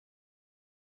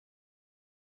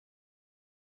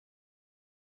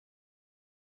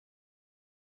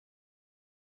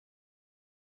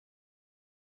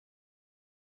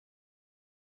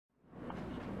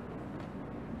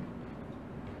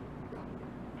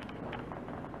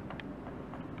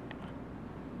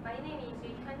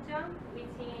Jung,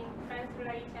 which in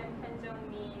translation Jung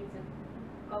means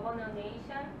govern a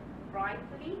nation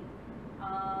brightly.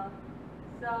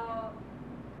 So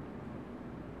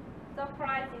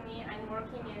surprisingly, I'm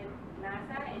working in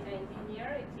NASA as an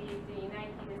engineer, which is the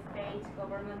United States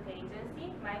government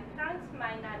agency. My parents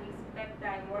might not expect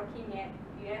that I'm working at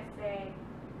USA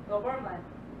government,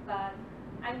 but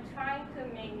I'm trying to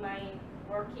make my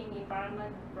working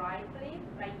environment brightly,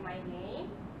 like my name.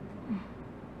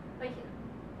 But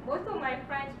most of my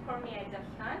friends call me as a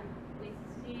Hyun, which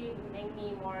make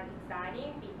me more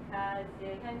exciting because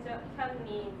Hyun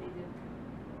means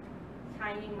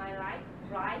shining my light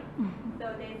bright.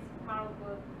 So that's part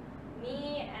of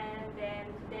me. And then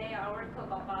today I will talk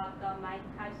about my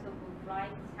types of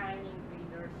bright shining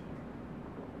leadership.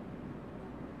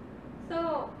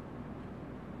 So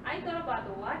I thought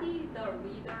about what is the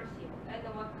leadership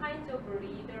and what kinds of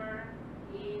leader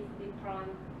is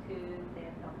different to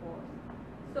the boss.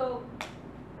 So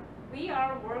we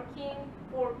are working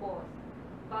for boss,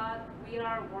 but we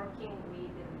are working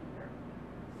with the leader.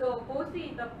 So boss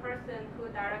is the person who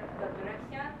directs the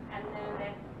direction and then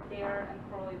let their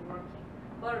employee working.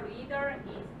 But leader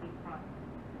is different.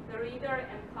 The leader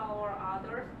empower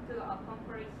others to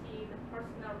accomplish the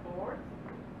personal goals,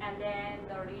 and then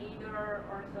the leader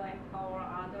also empower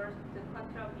others to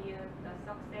contribute the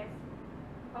success.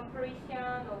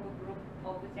 Completion of group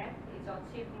object is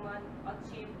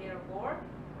achieve their goal,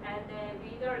 and then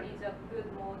leader is a good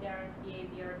model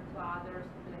behavior to others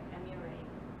to emulate.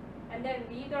 And then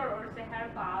leader also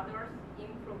help others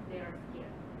improve their skills.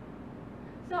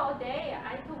 So today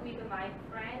I talk with my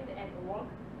friend at work.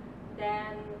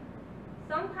 Then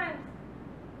sometimes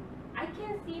I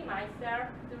can see myself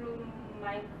through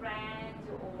my friends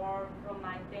or from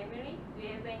my family. Do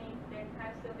you have any that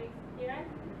types of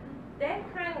experience?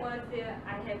 That time was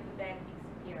I have that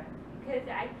experience because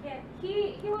I can.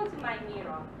 He was my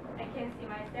mirror. I can see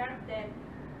myself. Then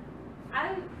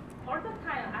all the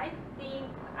time I think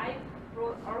I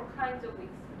brought all kinds of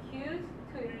excuse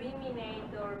to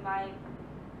eliminate my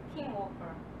team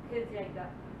worker because like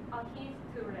oh, he's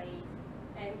too late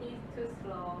and he's too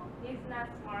slow. He's not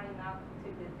smart enough to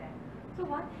do that. So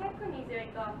what happened is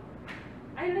like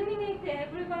I eliminated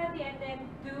everybody and then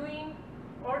doing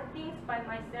all things by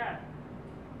myself.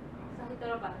 So I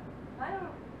thought about, am I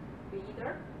a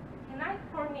leader? Can I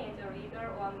call me as a leader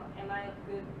or am I a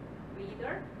good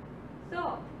leader?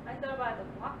 So I thought about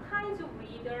what kinds of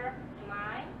leader am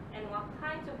I and what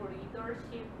kinds of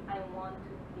leadership I want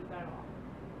to develop.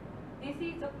 This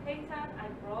is the question I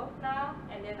brought now,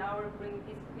 and then I will bring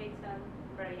this question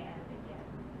very end again.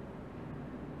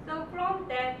 So from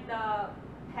that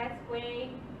pathway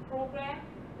program,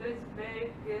 there is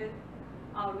very good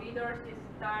leadership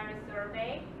style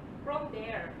survey. From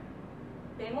there,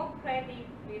 democratic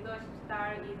leadership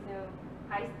style is the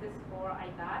highest score I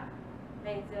got.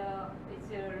 Then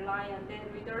it's rely on then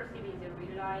leadership is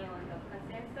rely on the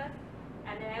consensus,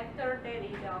 and then after that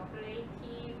is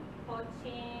creative,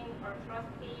 coaching, or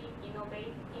trusty,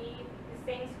 innovative, the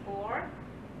same score,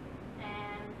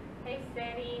 and pace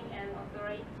setting and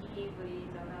authoritative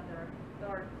is another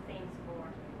third same score,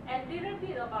 and little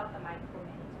bit about the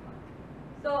micromanagement.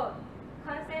 So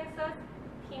consensus,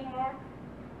 teamwork,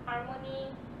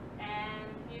 harmony, and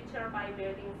future by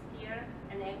building skill,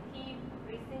 and active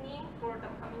listening for the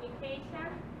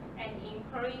communication, and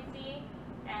encouraging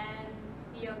and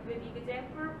be a good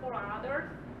example for others,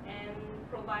 and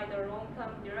provide a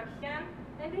long-term direction.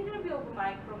 And little bit of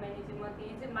micromanagement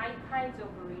is my kinds of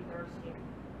leadership.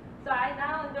 So I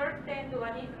now understand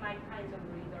what is my kinds of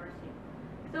leadership.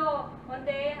 So one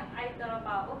day I thought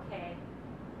about, okay,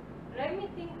 let me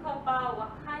think about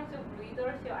what kinds of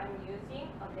leadership I'm using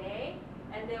a day,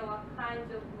 and then what kinds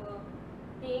of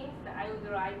things I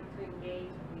would like to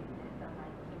engage with my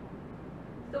team.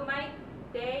 So my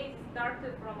day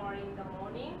started from early in the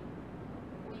morning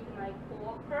with my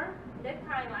coworker. That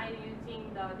time I'm using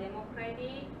the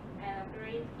democratic and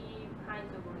creative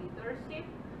kinds of leadership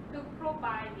to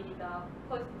provide the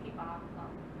positive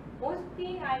outcome. Most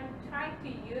thing I'm trying to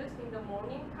use in the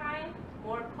morning time,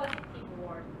 more positive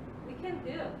words. We can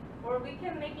do, or we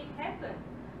can make it happen.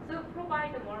 So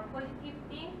provide a more positive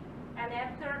thing, and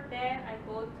after that I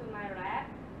go to my lab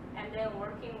and then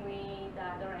working with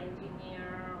other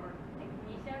engineer or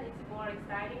technician. It's more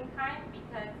exciting time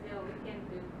because we can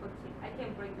do coaching. I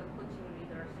can bring the coaching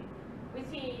leadership,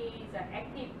 which is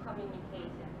active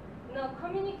communication.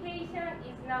 Communication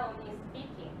is not only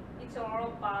speaking, it's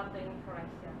all about the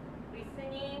interaction.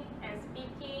 Listening and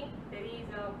speaking, that is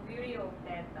a beauty of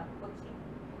that coaching.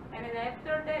 And then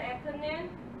after that afternoon,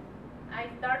 I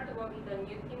started to work with a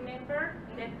new team member.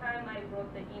 In that time, I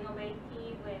brought the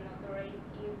innovative and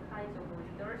authoritative kinds of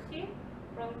leadership.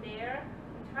 From there,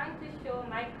 I'm trying to show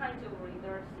my kinds of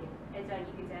leadership as an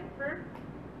example.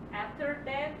 After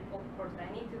that, of course,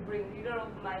 I need to bring little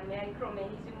of my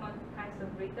micromanagement kinds of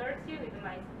leadership with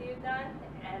my students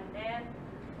and then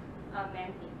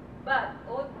mentee. But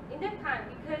in that time,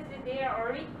 because they are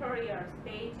early career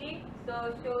stage,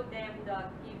 so show them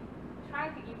try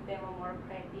to give them a more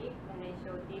credit and then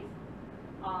show these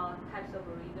types of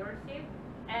leadership.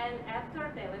 And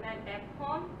after that, when I'm back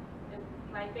home,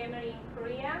 my family in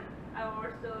Korea, I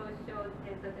also showed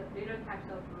the different types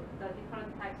of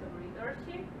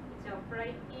leadership. It's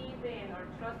operative and or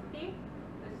trusting,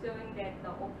 showing that the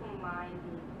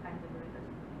open-minded kind of leadership.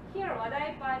 Here, what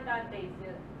I find out is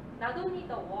not only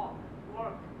the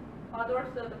work, but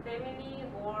also the family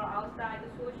or outside the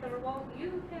social work,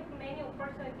 you have many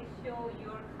opportunities to show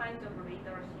your kinds of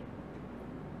leadership.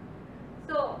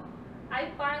 So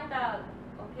I find out,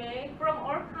 okay, from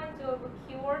all kinds of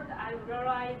keywords, I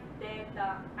realized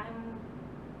that I'm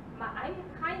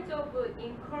kind of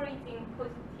encouraging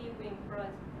positive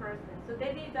influence person. So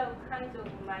that is the kind of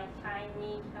my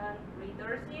shiny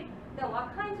leadership. Then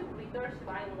what kinds of leadership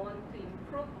I want to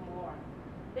improve more.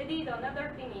 That is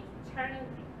another thing is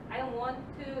challenging. I want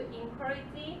to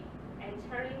encourage and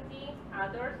challenging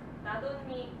others, not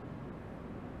only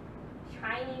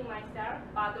shining myself,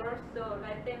 but also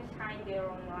let them shine their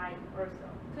own light also.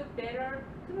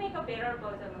 To make a better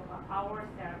version of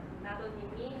ourselves, not only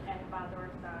me and but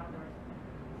also others.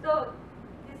 So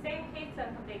the same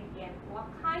question again, what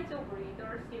kinds of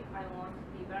leadership I want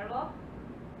to develop?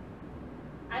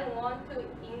 I want to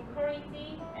encourage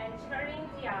and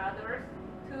challenge others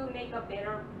to make a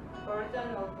better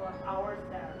version of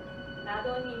ourselves, not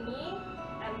only me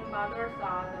and but also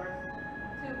others,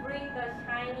 to bring the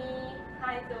shiny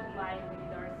kinds of my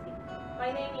leadership.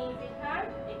 My name is Hyun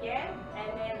again, and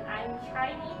then I'm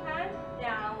shiny Hyun.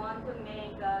 Then I want to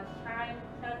make a shiny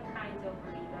kinds of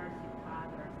leadership to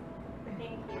others.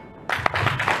 Thank you.